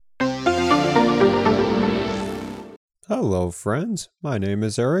Hello, friends. My name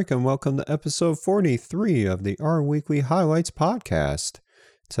is Eric, and welcome to episode 43 of the R Weekly Highlights podcast.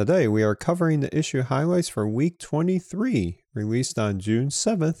 Today, we are covering the issue highlights for week 23, released on June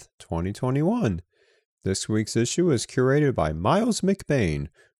 7th, 2021. This week's issue is curated by Miles McBain,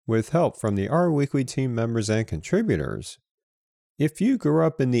 with help from the R Weekly team members and contributors. If you grew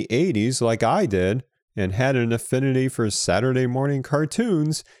up in the 80s like I did, and had an affinity for Saturday morning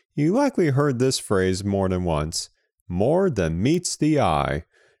cartoons, you likely heard this phrase more than once. More than meets the eye.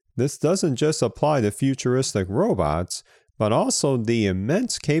 This doesn't just apply to futuristic robots, but also the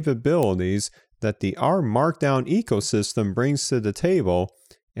immense capabilities that the R Markdown ecosystem brings to the table,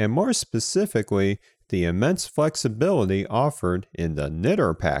 and more specifically, the immense flexibility offered in the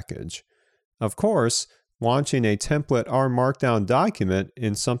Knitter package. Of course, launching a template R Markdown document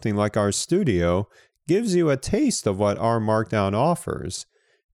in something like RStudio gives you a taste of what R Markdown offers.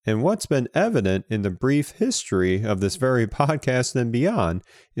 And what's been evident in the brief history of this very podcast and beyond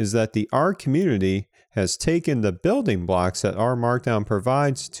is that the R community has taken the building blocks that R Markdown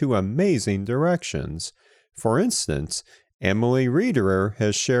provides to amazing directions. For instance, Emily Reederer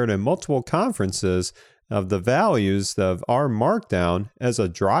has shared in multiple conferences of the values of R Markdown as a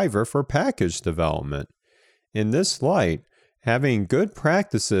driver for package development. In this light, having good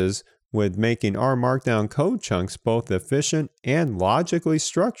practices with making R Markdown code chunks both efficient and logically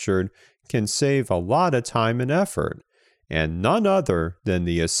structured can save a lot of time and effort. And none other than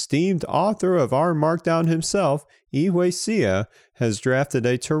the esteemed author of R Markdown himself, Yihwei Xie, has drafted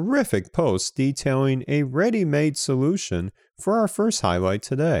a terrific post detailing a ready-made solution for our first highlight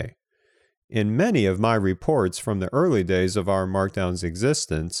today. In many of my reports from the early days of R Markdown's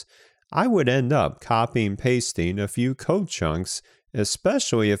existence, I would end up copying and pasting a few code chunks,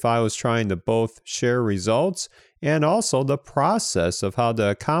 especially if I was trying to both share results and also the process of how to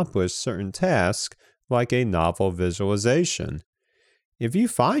accomplish certain tasks like a novel visualization. If you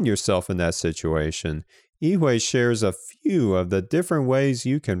find yourself in that situation, Yihwei shares a few of the different ways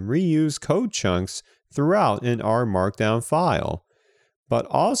you can reuse code chunks throughout an R Markdown file, but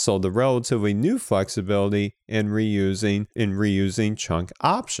also the relatively new flexibility in reusing chunk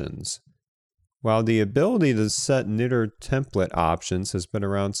options. While the ability to set Knitter template options has been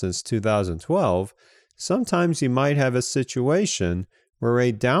around since 2012, sometimes you might have a situation where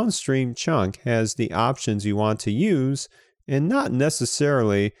a downstream chunk has the options you want to use and not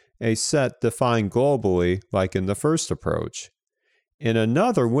necessarily a set defined globally like in the first approach. In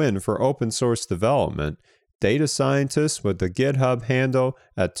another win for open source development, data scientists with the GitHub handle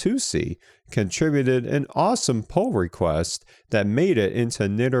 @tusi contributed an awesome pull request that made it into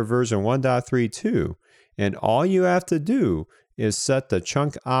Knitter version 1.32, and all you have to do is set the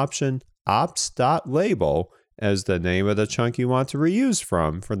chunk option ops.label as the name of the chunk you want to reuse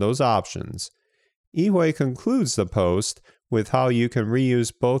from for those options. Yihwei concludes the post with how you can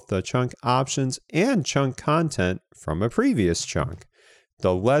reuse both the chunk options and chunk content from a previous chunk.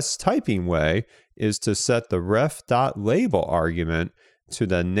 The less typing way is to set the ref.label argument to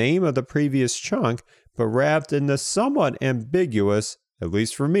the name of the previous chunk, but wrapped in the somewhat ambiguous, at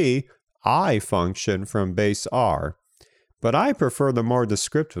least for me, I function from base R. But I prefer the more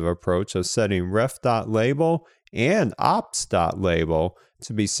descriptive approach of setting ref.label and ops.label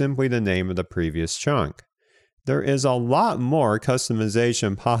to be simply the name of the previous chunk. There is a lot more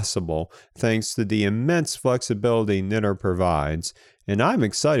customization possible thanks to the immense flexibility Knitter provides, and I'm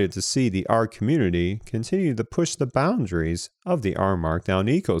excited to see the R community continue to push the boundaries of the R Markdown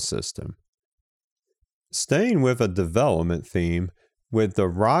ecosystem. Staying with a development theme, with the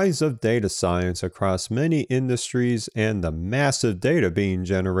rise of data science across many industries and the massive data being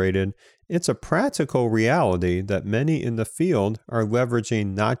generated, it's a practical reality that many in the field are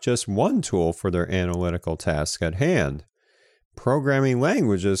leveraging not just one tool for their analytical task at hand. Programming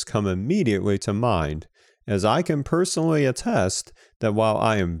languages come immediately to mind, as I can personally attest that while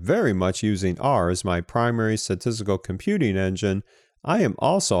I am very much using R as my primary statistical computing engine, I am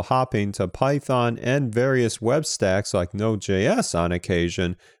also hopping to Python and various web stacks like Node.js on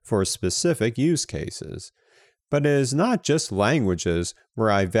occasion for specific use cases. But it is not just languages where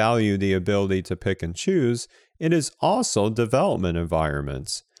I value the ability to pick and choose, it is also development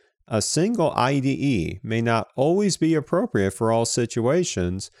environments. A single IDE may not always be appropriate for all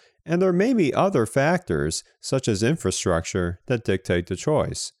situations, and there may be other factors, such as infrastructure, that dictate the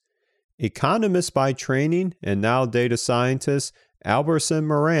choice. Economist by training and now data scientist Alberson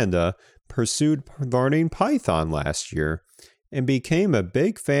Miranda pursued learning Python last year and became a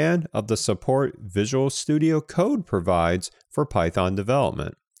big fan of the support Visual Studio Code provides for Python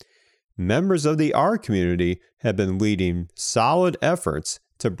development. Members of the R community have been leading solid efforts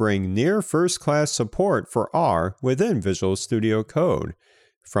to bring near first-class support for R within Visual Studio Code,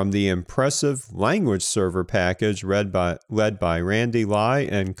 from the impressive language server package led by Randy Lai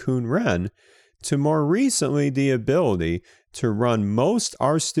and Kun Ren, to more recently the ability to run most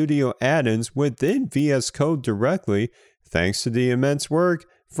RStudio add-ins within VS Code directly, thanks to the immense work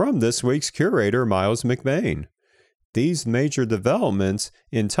from this week's curator, Miles McBain. These major developments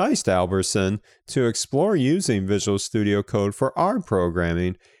enticed Albertson to explore using Visual Studio Code for R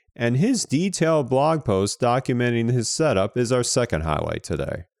programming, and his detailed blog post documenting his setup is our second highlight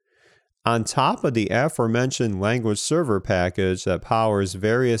today. On top of the aforementioned language server package that powers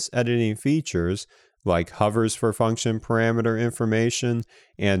various editing features like hovers for function parameter information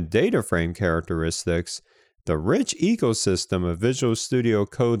and data frame characteristics, the rich ecosystem of Visual Studio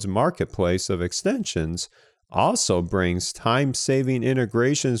Code's marketplace of extensions also brings time-saving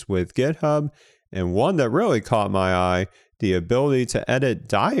integrations with GitHub, and one that really caught my eye, the ability to edit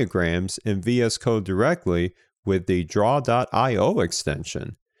diagrams in VS Code directly with the Draw.io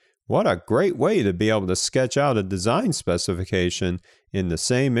extension. What a great way to be able to sketch out a design specification in the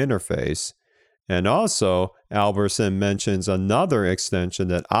same interface. And also, Albertson mentions another extension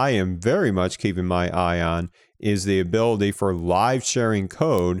that I am very much keeping my eye on is the ability for live sharing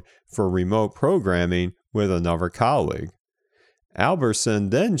code for remote programming with another colleague. Albertson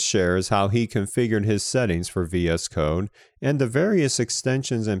then shares how he configured his settings for VS Code and the various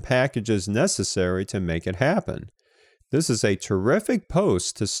extensions and packages necessary to make it happen. This is a terrific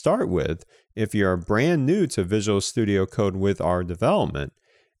post to start with if you're brand new to Visual Studio Code with R development,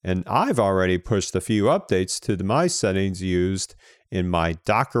 and I've already pushed a few updates to my settings used in my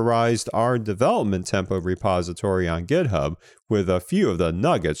Dockerized R development template repository on GitHub with a few of the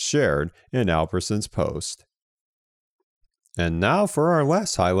nuggets shared in Albertson's post. And now for our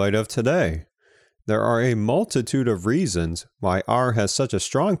last highlight of today. There are a multitude of reasons why R has such a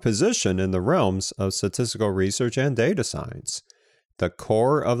strong position in the realms of statistical research and data science. The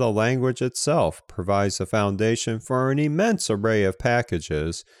core of the language itself provides a foundation for an immense array of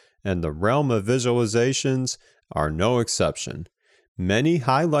packages, and the realm of visualizations are no exception. Many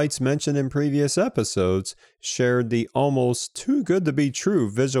highlights mentioned in previous episodes shared the almost too good to be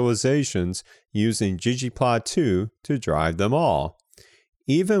true visualizations using ggplot2 to drive them all.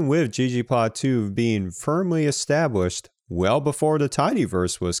 Even with ggplot2 being firmly established well before the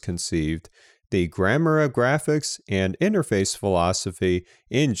tidyverse was conceived, the grammar of graphics and interface philosophy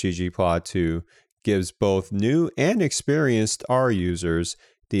in ggplot2 gives both new and experienced R users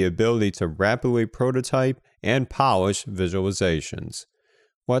the ability to rapidly prototype and polish visualizations.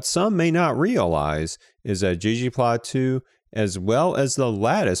 What some may not realize is that ggplot2, as well as the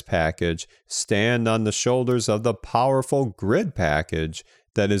Lattice package, stand on the shoulders of the powerful Grid package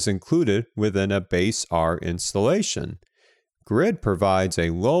that is included within a base R installation. Grid provides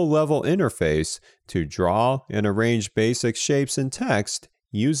a low-level interface to draw and arrange basic shapes and text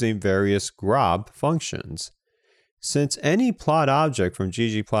using various GROB functions. Since any plot object from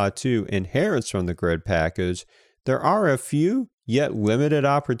ggplot2 inherits from the Grid package, there are a few yet limited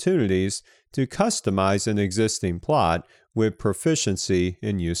opportunities to customize an existing plot with proficiency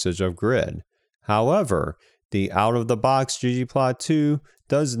in usage of Grid. However, the out-of-the-box ggplot2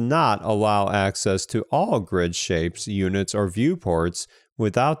 does not allow access to all Grid shapes, units, or viewports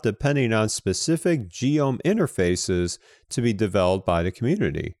without depending on specific geom interfaces to be developed by the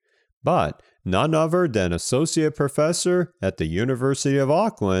community. But none other than Associate Professor at the University of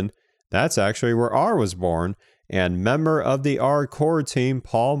Auckland, that's actually where R was born, and member of the R core team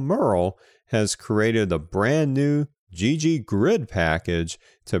Paul Merle has created a brand new ggGrid package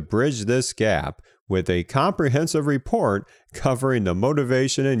to bridge this gap with a comprehensive report covering the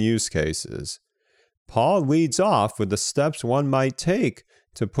motivation and use cases. Paul leads off with the steps one might take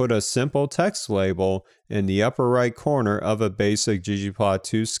to put a simple text label in the upper right corner of a basic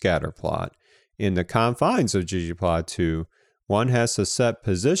ggplot2 scatter plot. In the confines of ggplot2, one has to set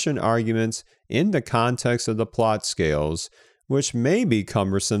position arguments in the context of the plot scales, which may be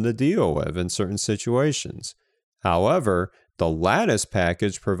cumbersome to deal with in certain situations. However, the Lattice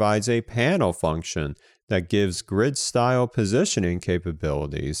package provides a panel function that gives grid-style positioning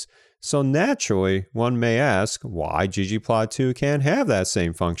capabilities, so naturally one may ask why ggplot2 can't have that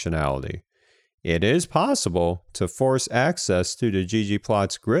same functionality. It is possible to force access to the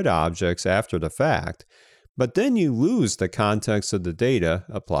ggplot's grid objects after the fact, but then you lose the context of the data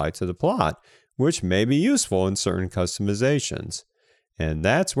applied to the plot, which may be useful in certain customizations. And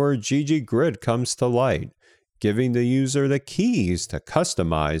that's where ggGrid comes to light, giving the user the keys to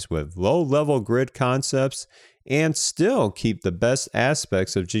customize with low-level grid concepts and still keep the best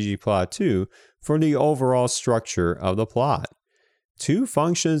aspects of ggplot2 for the overall structure of the plot. two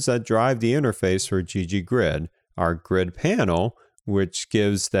functions that drive the interface for ggGrid are Grid Panel, which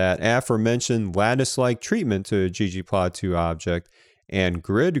gives that aforementioned lattice-like treatment to a ggplot2 object, and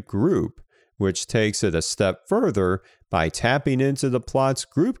Grid Group, which takes it a step further by tapping into the plot's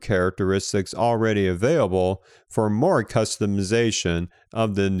group characteristics already available for more customization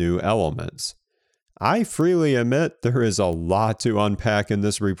of the new elements. I freely admit there is a lot to unpack in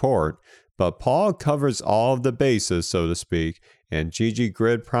this report, but Paul covers all of the bases, so to speak, and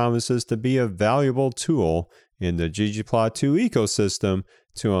ggGrid promises to be a valuable tool in the ggplot2 ecosystem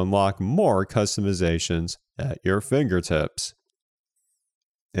to unlock more customizations at your fingertips.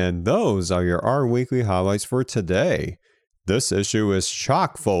 And those are your R Weekly highlights for today. This issue is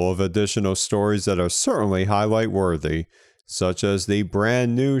chock full of additional stories that are certainly highlight worthy, such as the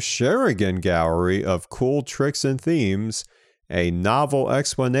brand new Sherigan gallery of cool tricks and themes, a novel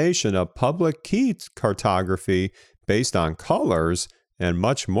explanation of public key cartography based on colors, and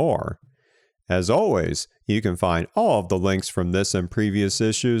much more. As always, you can find all of the links from this and previous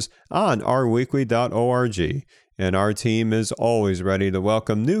issues on rweekly.org, and our team is always ready to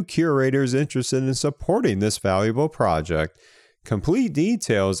welcome new curators interested in supporting this valuable project. Complete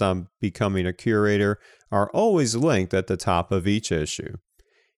details on becoming a curator are always linked at the top of each issue.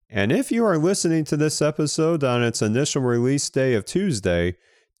 And if you are listening to this episode on its initial release day of Tuesday,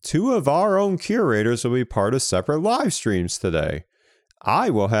 two of our own curators will be part of separate live streams today. I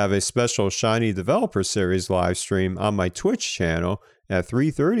will have a special Shiny Developer Series live stream on my Twitch channel at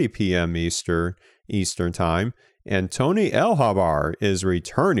 3:30 p.m. Eastern Time, and Tony Elhabar is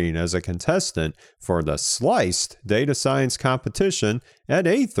returning as a contestant for the Sliced Data Science Competition at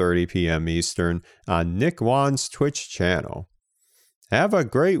 8:30 p.m. Eastern on Nick Wan's Twitch channel. Have a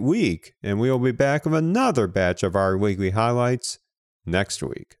great week, and we will be back with another batch of our weekly highlights next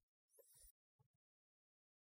week.